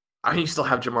 I mean, you still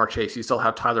have Jamar Chase, you still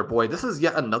have Tyler Boyd. This is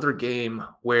yet another game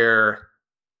where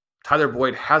Tyler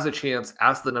Boyd has a chance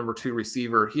as the number 2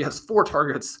 receiver. He has 4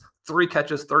 targets, 3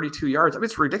 catches, 32 yards. I mean,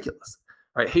 it's ridiculous,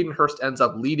 right? Hayden Hurst ends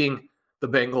up leading the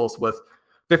Bengals with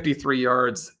 53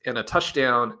 yards and a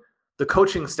touchdown. The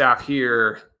coaching staff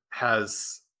here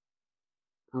has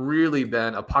really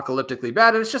been apocalyptically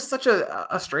bad. And it's just such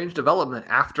a strange development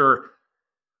after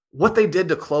what they did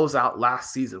to close out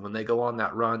last season when they go on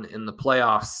that run in the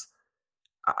playoffs.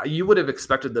 You would have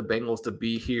expected the Bengals to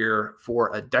be here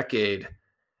for a decade.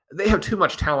 They have too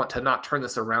much talent to not turn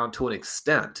this around to an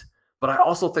extent. But I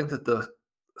also think that the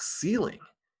ceiling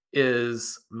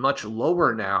is much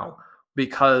lower now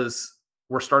because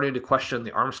we're starting to question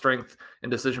the arm strength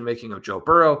and decision-making of Joe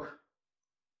Burrow.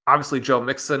 Obviously, Joe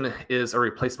Mixon is a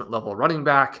replacement level running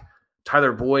back.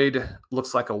 Tyler Boyd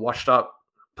looks like a washed up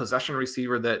possession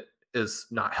receiver that is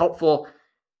not helpful.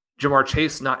 Jamar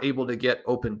Chase not able to get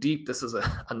open deep. This is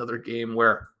another game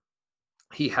where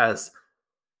he has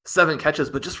 7 catches,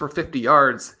 but just for 50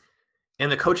 yards.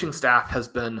 And the coaching staff has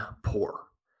been poor.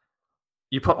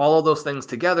 You put all of those things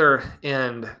together,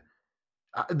 and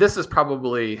this is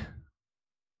probably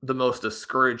the most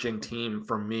discouraging team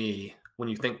for me when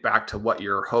you think back to what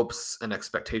your hopes and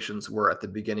expectations were at the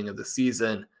beginning of the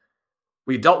season.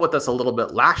 We dealt with this a little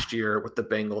bit last year with the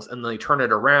Bengals, and then they turn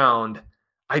it around.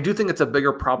 I do think it's a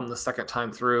bigger problem the second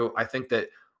time through. I think that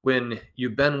when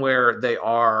you've been where they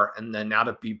are and then now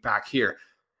to be back here,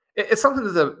 it's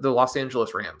something that the Los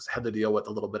Angeles Rams had to deal with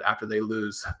a little bit after they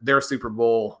lose their Super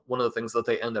Bowl. One of the things that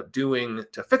they end up doing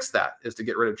to fix that is to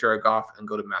get rid of Jared Goff and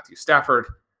go to Matthew Stafford.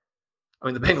 I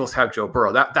mean, the Bengals have Joe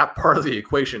Burrow. That part of the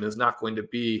equation is not going to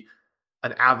be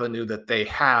an avenue that they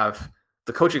have.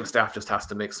 The coaching staff just has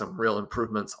to make some real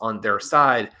improvements on their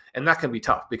side, and that can be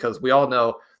tough because we all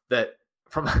know that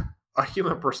from a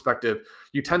human perspective,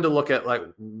 you tend to look at like,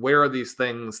 where are these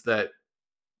things that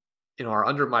are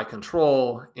under my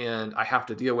control and I have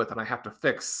to deal with and I have to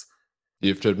fix.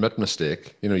 You have to admit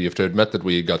mistake. You have to admit that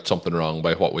we got something wrong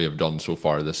by what we have done so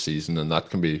far this season, and that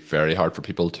can be very hard for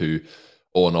people to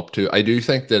own up to. I do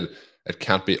think that it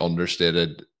can't be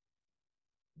understated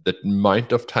the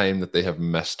amount of time that they have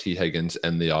missed T. Higgins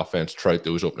in the offense throughout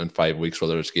those opening 5 weeks,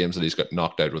 whether it's games that he's got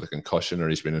knocked out with a concussion or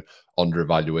he's been under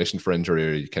evaluation for injury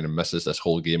or he kind of misses this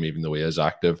whole game even though he is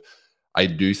active. I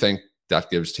do think that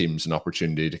gives teams an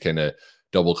opportunity to kind of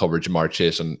double cover Jamar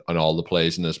Chase on all the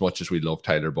plays. And as much as we love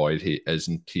Tyler Boyd, he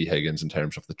isn't T. Higgins in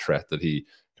terms of the threat that he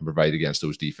can provide against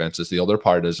those defenses. The other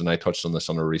part is, and I touched on this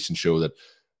on a recent show, that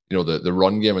the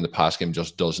run game and the pass game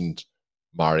just doesn't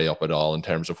marry up at all in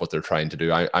terms of what they're trying to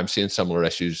do. I'm seeing similar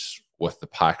issues with the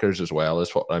Packers as well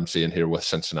as what I'm seeing here with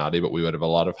Cincinnati, but we would have a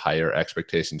lot of higher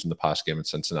expectations in the pass game in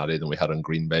Cincinnati than we had in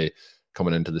Green Bay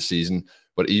coming into the season.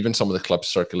 But even some of the clips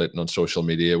circulating on social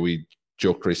media, we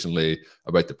joked recently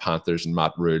about the Panthers and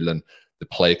Matt Rule and the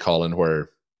play calling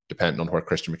where, depending on where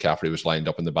Christian McCaffrey was lined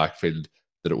up in the backfield,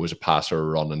 that it was a pass or a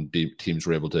run, and teams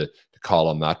were able to call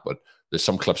on that. But there's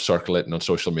some clips circulating on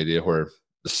social media where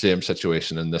the same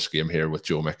situation in this game here with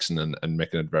Joe Mixon and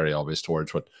making it very obvious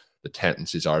towards what the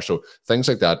tendencies are. So things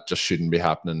like that just shouldn't be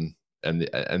happening in the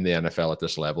NFL at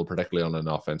this level, particularly on an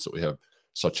offense that we have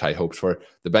such high hopes for.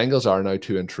 The Bengals are now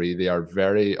 2-3. They are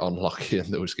very unlucky in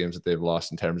those games that they've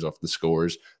lost in terms of the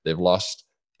scores. They've lost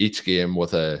each game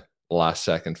with a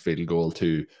last-second field goal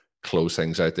to close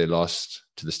things out. They lost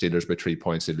to the Steelers by 3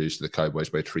 points. They lose to the Cowboys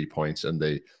by 3 points, and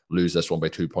they lose this one by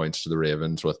 2 points to the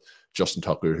Ravens with Justin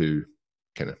Tucker, who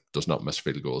kind of does not miss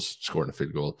field goals, scoring a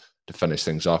field goal to finish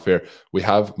things off here. We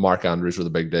have Mark Andrews with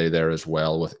a big day there as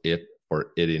well with 8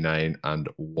 for 89 and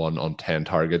 1 on 10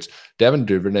 targets. Devin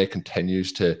Duvernay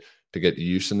continues to get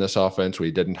use in this offense.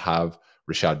 We didn't have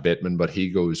Rashad Bateman, but he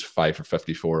goes 5 for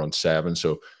 54 on 7.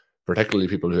 So particularly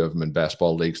people who have him in best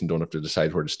ball leagues and don't have to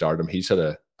decide where to start him, he's had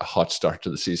a hot start to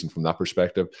the season from that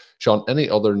perspective. Sean, any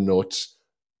other notes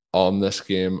on this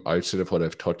game outside of what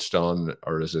I've touched on,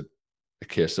 or is it a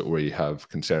case that we have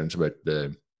concerns about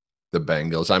the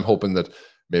Bengals? I'm hoping that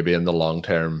maybe in the long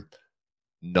term,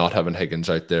 not having Higgins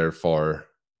out there for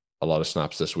a lot of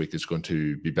snaps this week is going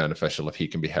to be beneficial if he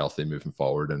can be healthy moving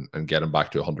forward and get him back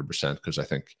to 100%, because I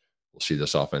think we'll see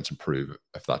this offense improve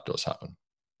if that does happen.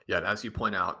 Yeah, and as you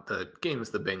point out, the games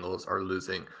the Bengals are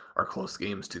losing are close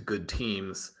games to good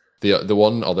teams. The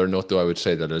one other note, though, I would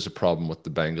say that is a problem with the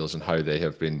Bengals and how they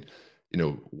have been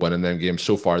winning them games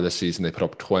so far this season. They put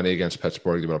up 20 against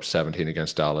Pittsburgh. They put up 17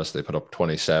 against Dallas. They put up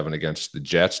 27 against the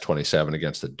Jets, 27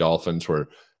 against the Dolphins, where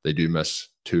they do miss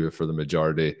Tua for the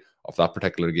majority of that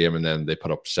particular game, and then they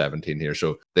put up 17 here.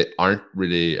 So they aren't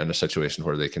really in a situation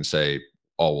where they can say,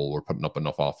 oh, well, we're putting up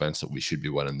enough offense that we should be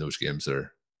winning those games.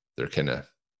 They're kind of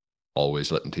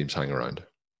always letting teams hang around.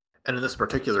 And in this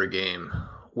particular game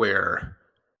where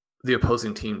the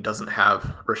opposing team doesn't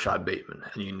have Rashad Bateman,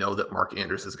 and you know that Mark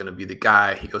Andrews is going to be the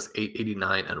guy. He goes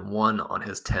 889-1 on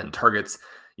his 10 targets.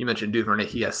 You mentioned Duvernay,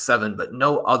 he has 7, but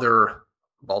no other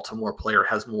Baltimore player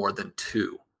has more than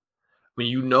 2. I mean,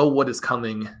 you know what is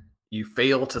coming. You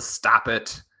fail to stop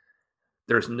it.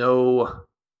 There's no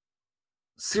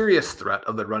serious threat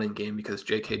of the running game because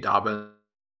J.K. Dobbins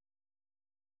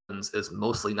is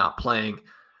mostly not playing.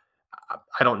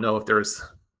 I don't know if there's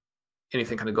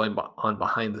anything kind of going on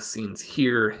behind the scenes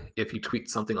here. If he tweets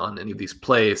something on any of these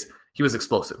plays, he was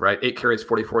explosive, right? 8 carries,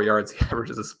 44 yards. He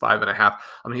averages is 5.5. I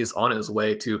mean, he's on his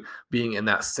way to being in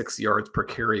that 6 yards per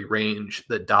carry range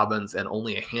that Dobbins and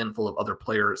only a handful of other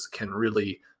players can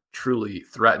really, truly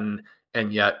threaten.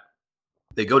 And yet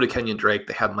they go to Kenyon Drake.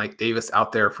 They have Mike Davis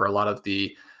out there for a lot of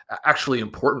the actually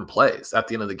important plays at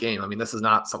the end of the game. I mean, this is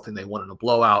not something they won in a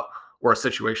blowout or a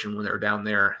situation when they're down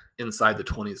there inside the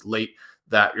 20s late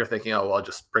that you're thinking, oh, well,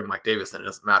 just bring Mike Davis and it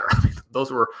doesn't matter. I mean,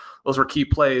 those were key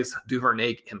plays.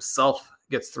 Duvernay himself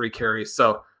gets 3 carries.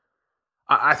 So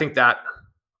I think that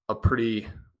a pretty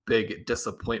big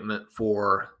disappointment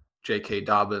for J.K.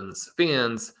 Dobbins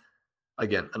fans.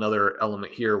 Again, another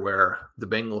element here where the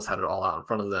Bengals had it all out in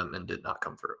front of them and did not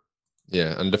come through.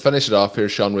 Yeah, and to finish it off here,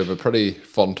 Sean, we have a pretty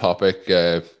fun topic,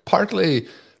 partly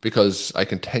because I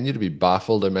continue to be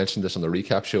baffled. I mentioned this on the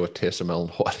recap show at Taysom Hill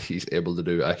and what he's able to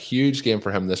do. A huge game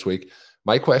for him this week.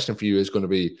 My question for you is going to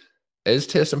be, is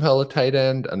Taysom Hill a tight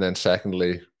end? And then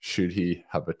secondly, should he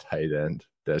have a tight end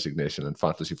designation in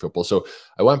fantasy football? So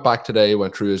I went back today,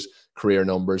 went through his career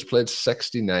numbers, played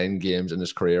 69 games in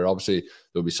his career. Obviously,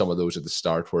 there'll be some of those at the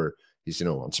start where he's,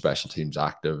 on special teams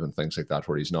active and things like that,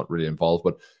 where he's not really involved.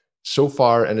 But so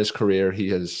far in his career, he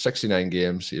has 69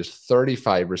 games. He has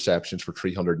 35 receptions for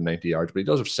 390 yards, but he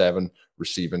does have 7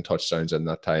 receiving touchdowns in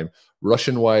that time.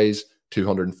 Rushing-wise,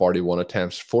 241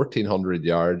 attempts, 1,400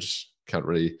 yards. Can't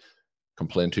really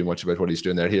complain too much about what he's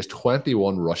doing there. He has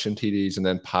 21 rushing TDs, and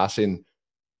then passing,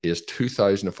 he has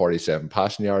 2,047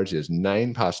 passing yards. He has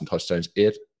 9 passing touchdowns,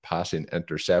 8 passing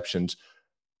interceptions.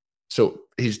 So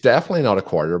he's definitely not a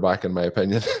quarterback, in my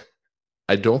opinion.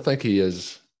 I don't think he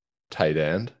is tight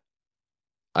end.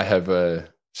 I have a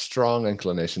strong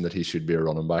inclination that he should be a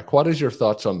running back. What is your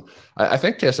thoughts on? I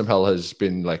think Taysom Hill has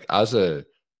been, like, as a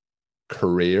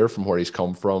career from where he's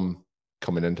come from,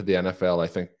 coming into the NFL, I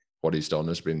think what he's done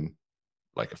has been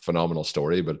like a phenomenal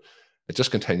story, but it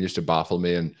just continues to baffle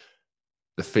me. And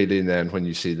the feeling then when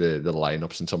you see the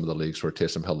lineups in some of the leagues where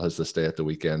Taysom Hill has this day at the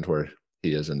weekend where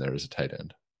he is in there as a tight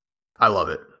end. I love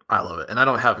it. And I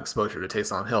don't have exposure to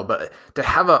Taysom Hill, but to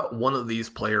have one of these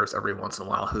players every once in a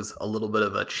while who's a little bit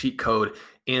of a cheat code,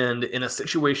 and in a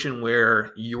situation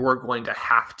where you're going to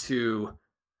have to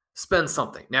spend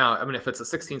something. Now, I mean, if it's a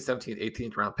 16th, 17th,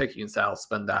 18th round pick, you can say I'll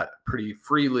spend that pretty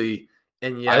freely.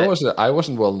 And yet I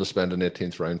wasn't willing to spend an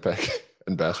 18th round pick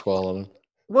in best ball on him.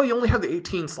 Well, you only have the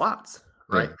 18 slots,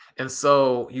 right? Yeah. And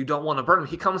so you don't want to burn him.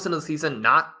 He comes into the season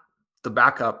not the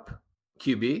backup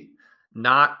QB,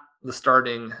 not the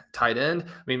starting tight end.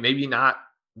 I mean, maybe not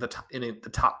the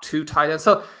top 2 tight ends.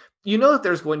 So you know that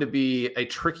there's going to be a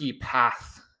tricky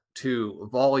path to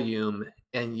volume,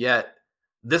 and yet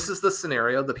this is the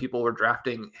scenario that people were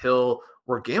drafting Hill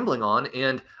were gambling on,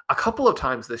 and a couple of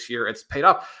times this year it's paid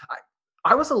off.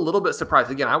 I was a little bit surprised.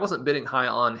 Again, I wasn't bidding high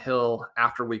on Hill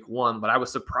after week 1, but I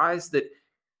was surprised that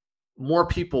more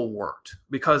people weren't,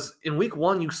 because in week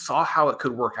 1 you saw how it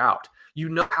could work out. You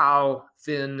know how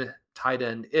thin tight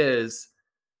end is,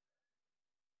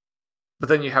 but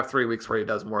then you have 3 weeks where he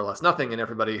does more or less nothing, and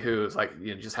everybody who's like,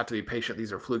 you just have to be patient.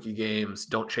 These are fluky games.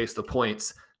 Don't chase the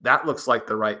points. That looks like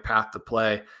the right path to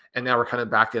play. And now we're kind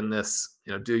of back in this,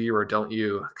 do you or don't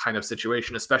you kind of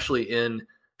situation, especially in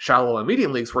shallow and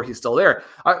medium leagues where he's still there.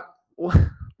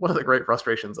 One of the great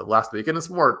frustrations of last week, and it's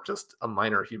more just a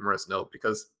minor humorous note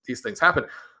because these things happen,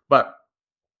 but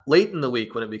late in the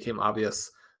week when it became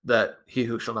obvious that he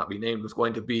who shall not be named was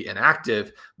going to be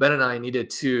inactive, Ben and I needed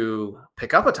to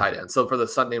pick up a tight end. So for the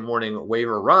Sunday morning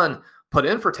waiver run, put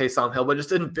in for Taysom Hill, but just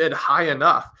didn't bid high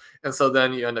enough. And so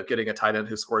then you end up getting a tight end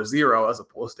who scores 0 as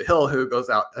opposed to Hill, who goes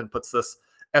out and puts this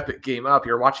epic game up.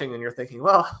 You're watching and you're thinking,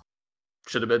 well,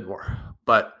 should have bid more.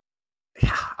 But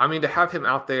yeah, I mean, to have him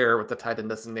out there with the tight end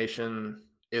designation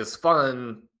is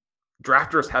fun.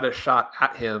 Drafters had a shot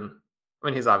at him. I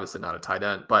mean, he's obviously not a tight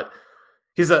end, but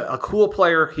he's a cool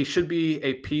player. He should be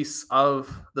a piece of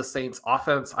the Saints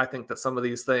offense. I think that some of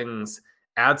these things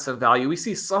add some value. We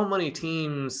see so many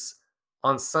teams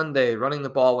on Sunday running the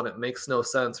ball when it makes no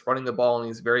sense, running the ball in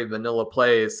these very vanilla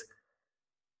plays.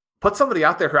 Put somebody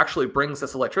out there who actually brings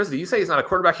this electricity. You say he's not a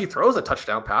quarterback. He throws a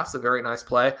touchdown pass, a very nice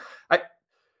play. I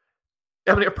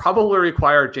mean, it probably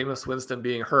required Jameis Winston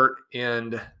being hurt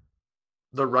and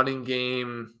the running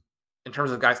game in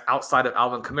terms of guys outside of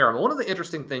Alvin Kamara. But one of the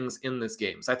interesting things in this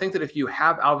game is I think that if you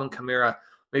have Alvin Kamara,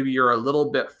 maybe you're a little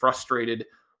bit frustrated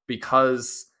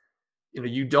because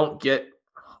you don't get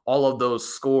all of those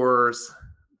scores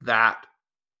that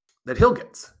Hill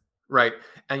gets, right?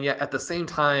 And yet at the same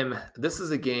time, this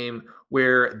is a game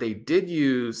where they did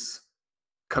use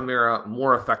Kamara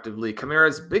more effectively.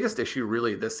 Kamara's biggest issue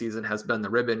really this season has been the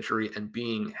rib injury and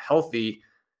being healthy.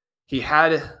 He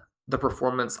had the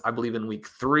performance, I believe, in week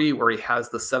 3 where he has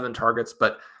the 7 targets,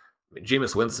 but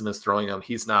Jameis Winston is throwing them.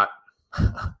 He's not,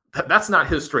 that's not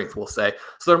his strength, we'll say.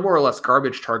 So they're more or less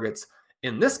garbage targets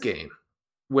in this game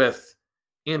with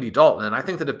Andy Dalton. And I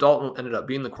think that if Dalton ended up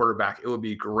being the quarterback, it would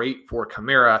be great for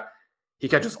Kamara. He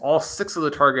catches all 6 of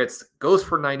the targets, goes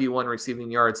for 91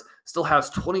 receiving yards, still has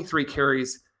 23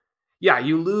 carries. Yeah,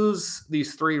 you lose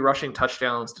these 3 rushing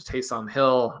touchdowns to Taysom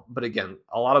Hill, but again,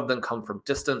 a lot of them come from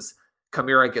distance.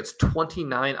 Kamara gets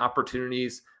 29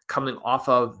 opportunities coming off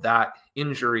of that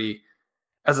injury.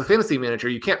 As a fantasy manager,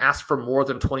 you can't ask for more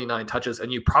than 29 touches,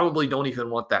 and you probably don't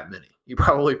even want that many. You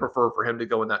probably prefer for him to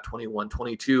go in that 21,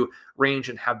 22 range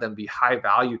and have them be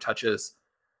high-value touches.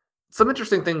 Some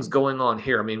interesting things going on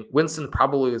here. I mean, Winston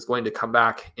probably is going to come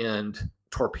back and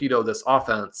torpedo this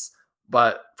offense,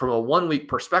 but from a 1-week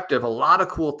perspective, a lot of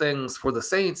cool things for the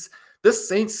Saints. This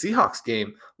Saints-Seahawks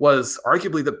game was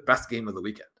arguably the best game of the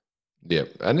weekend. Yeah,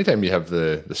 anytime you have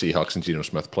the Seahawks and Geno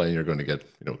Smith playing, you're going to get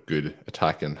good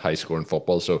attacking, high-scoring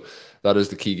football. So that is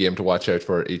the key game to watch out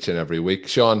for each and every week.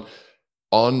 Sean,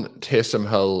 on Taysom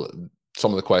Hill,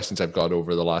 some of the questions I've got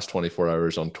over the last 24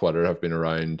 hours on Twitter have been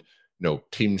around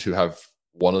teams who have,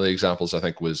 one of the examples I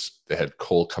think was they had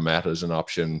Cole Kmet as an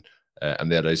option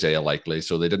and they had Isaiah Likely.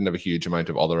 So they didn't have a huge amount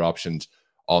of other options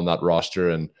on that roster.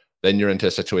 And then you're into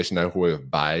a situation now where we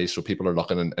have buys. So people are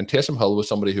looking. And Taysom Hill was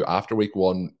somebody who after week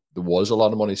 1, there was a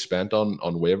lot of money spent on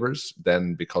waivers.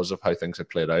 Then because of how things had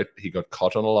played out, he got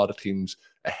cut on a lot of teams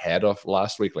ahead of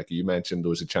last week. Like you mentioned, there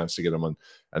was a chance to get him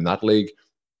in that league.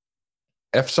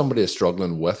 If somebody is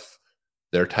struggling with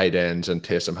their tight ends and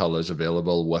Taysom Hill is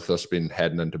available, with us being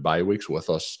heading into bye weeks, with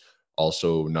us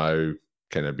also now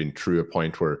kind of being through a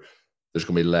point where there's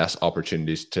going to be less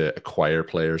opportunities to acquire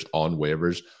players on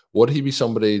waivers, would he be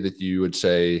somebody that you would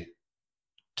say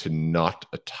to not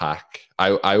attack?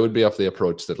 I would be of the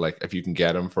approach that, like, if you can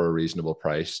get him for a reasonable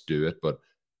price, do it. But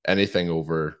anything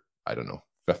over, I don't know,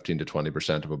 15 to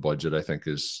 20% of a budget, I think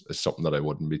is something that I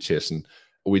wouldn't be chasing.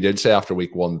 We did say after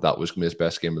week 1 that was going to be his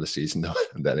best game of the season, though,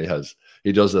 and then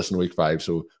he does this in week 5.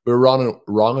 So we were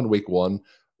wrong in week 1.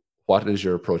 What is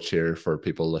your approach here for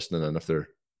people listening, and if they're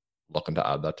looking to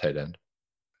add that tight end?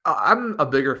 I'm a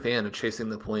bigger fan of chasing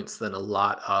the points than a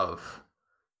lot of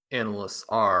analysts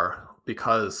are,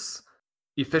 because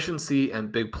efficiency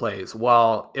and big plays,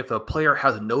 while if a player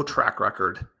has no track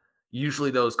record,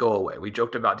 usually those go away. We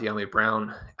joked about De'Ami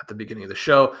Brown at the beginning of the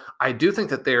show. I do think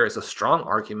that there is a strong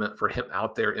argument for him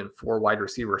out there in 4 wide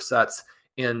receiver sets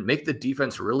and make the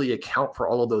defense really account for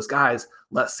all of those guys.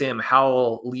 Let Sam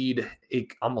Howell lead a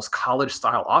almost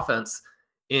college-style offense,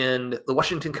 and the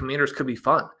Washington Commanders could be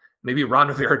fun. Maybe Ron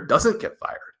Rivera doesn't get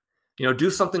fired. Do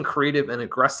something creative and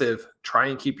aggressive. Try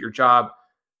and keep your job.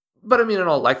 But I mean, in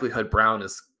all likelihood, Brown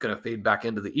is going to fade back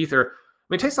into the ether. I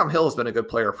mean, Taysom Hill has been a good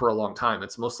player for a long time.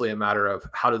 It's mostly a matter of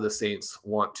how do the Saints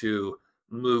want to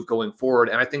move going forward.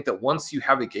 And I think that once you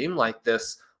have a game like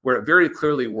this where it very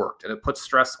clearly worked and it puts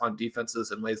stress on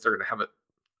defenses in ways they're going to have a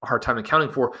hard time accounting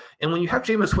for, and when you have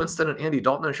Jameis Winston and Andy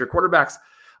Dalton as your quarterbacks,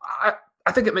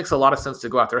 I think it makes a lot of sense to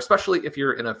go out there, especially if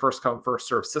you're in a first-come,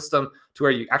 first-served system to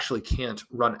where you actually can't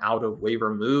run out of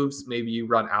waiver moves. Maybe you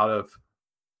run out of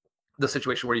the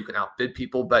situation where you can outbid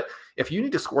people. But if you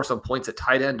need to score some points at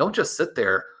tight end, don't just sit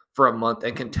there for a month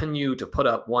and continue to put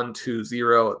up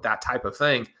 1-2-0, that type of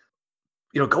thing.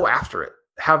 Go after it.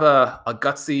 Have a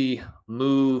gutsy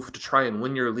move to try and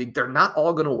win your league. They're not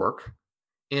all going to work.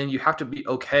 And you have to be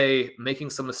okay making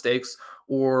some mistakes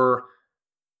or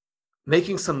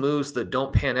making some moves that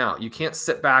don't pan out. You can't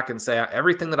sit back and say,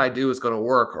 everything that I do is going to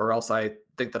work, or else I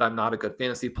think that I'm not a good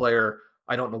fantasy player.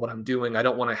 I don't know what I'm doing. I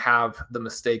don't want to have the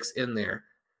mistakes in there.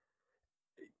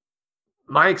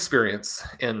 My experience,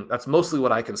 and that's mostly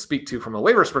what I can speak to from a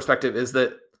waivers perspective, is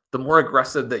that the more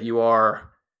aggressive that you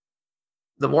are,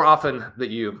 the more often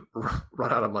that you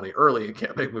run out of money early and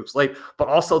can't make moves late, but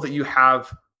also that you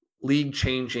have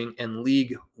league-changing and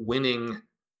league-winning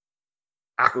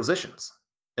acquisitions.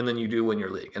 And then you do win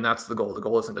your league. And that's the goal. The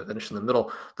goal isn't to finish in the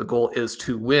middle. The goal is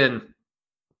to win.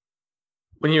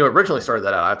 When you originally started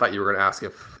that out, I thought you were going to ask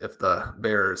if the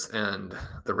Bears and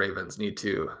the Ravens need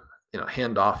to,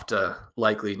 hand off to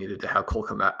Likely, needed to have Cole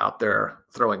Kmet out there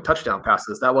throwing touchdown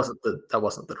passes. That wasn't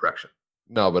the direction.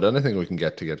 No, but anything we can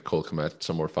get to get Cole Kmet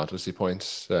some more fantasy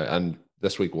points. And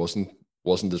this week wasn't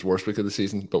his worst week of the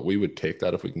season, but we would take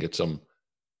that if we can get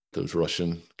those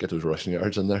rushing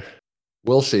yards in there.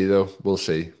 We'll see though. We'll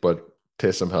see. But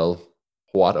Taysom Hill,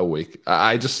 what a week!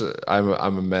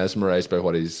 I'm mesmerized by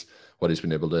what he's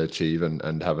been able to achieve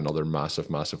and have another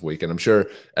massive week. And I'm sure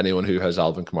anyone who has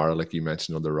Alvin Kamara, like you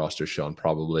mentioned, on their roster, Sean,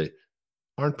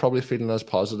 aren't feeling as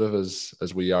positive as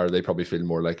we are. They probably feel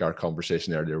more like our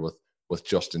conversation earlier with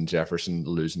Justin Jefferson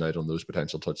losing out on those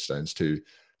potential touchdowns to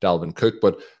Dalvin Cook.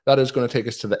 But that is going to take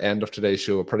us to the end of today's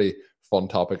show. A pretty fun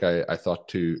topic I thought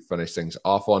to finish things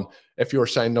off on. If you're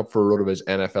signed up for RotoViz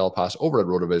NFL Pass over at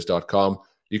rotoviz.com,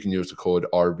 you can use the code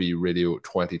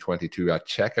RVRadio2022 at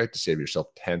checkout to save yourself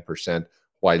 10%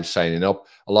 while signing up.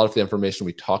 A lot of the information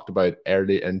we talked about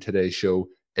early in today's show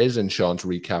is in Sean's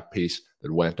recap piece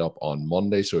that went up on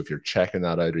Monday. So if you're checking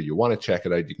that out or you want to check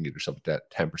it out, you can get yourself a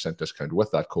 10% discount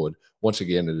with that code. Once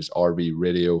again, it is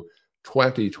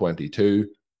RVRadio2022.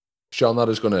 Sean, that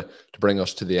is going to bring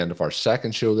us to the end of our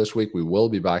second show this week. We will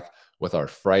be back with our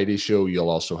Friday show. You'll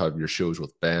also have your shows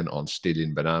with Ben on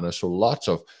Stealing Bananas. So lots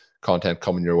of content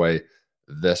coming your way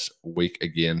this week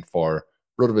again for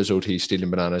RotoViz OT, Stealing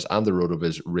Bananas, and the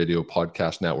RotoViz Radio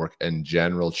Podcast Network in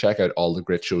general. Check out all the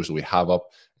great shows that we have up,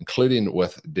 including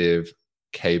with Dave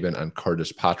Cabin and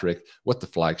Curtis Patrick with the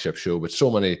flagship show, but so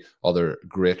many other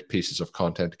great pieces of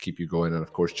content to keep you going. And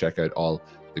of course, check out all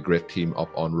the great team up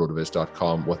on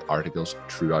rotoviz.com with articles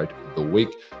throughout the week.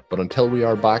 But until we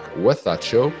are back with that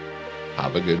show,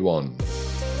 have a good one.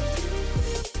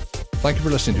 Thank you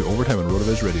for listening to Overtime on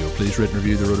RotoViz Radio. Please rate and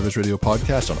review the RotoViz Radio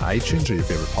podcast on iTunes or your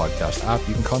favorite podcast app.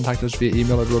 You can contact us via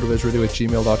email at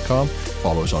rotovizradio@gmail.com.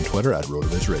 Follow us on Twitter at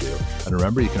RotoViz Radio. And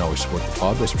remember, you can always support the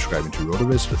pod by subscribing to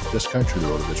RotoViz with a discount through the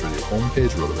RotoViz Radio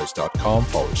homepage,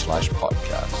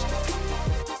 rotoviz.com/podcast.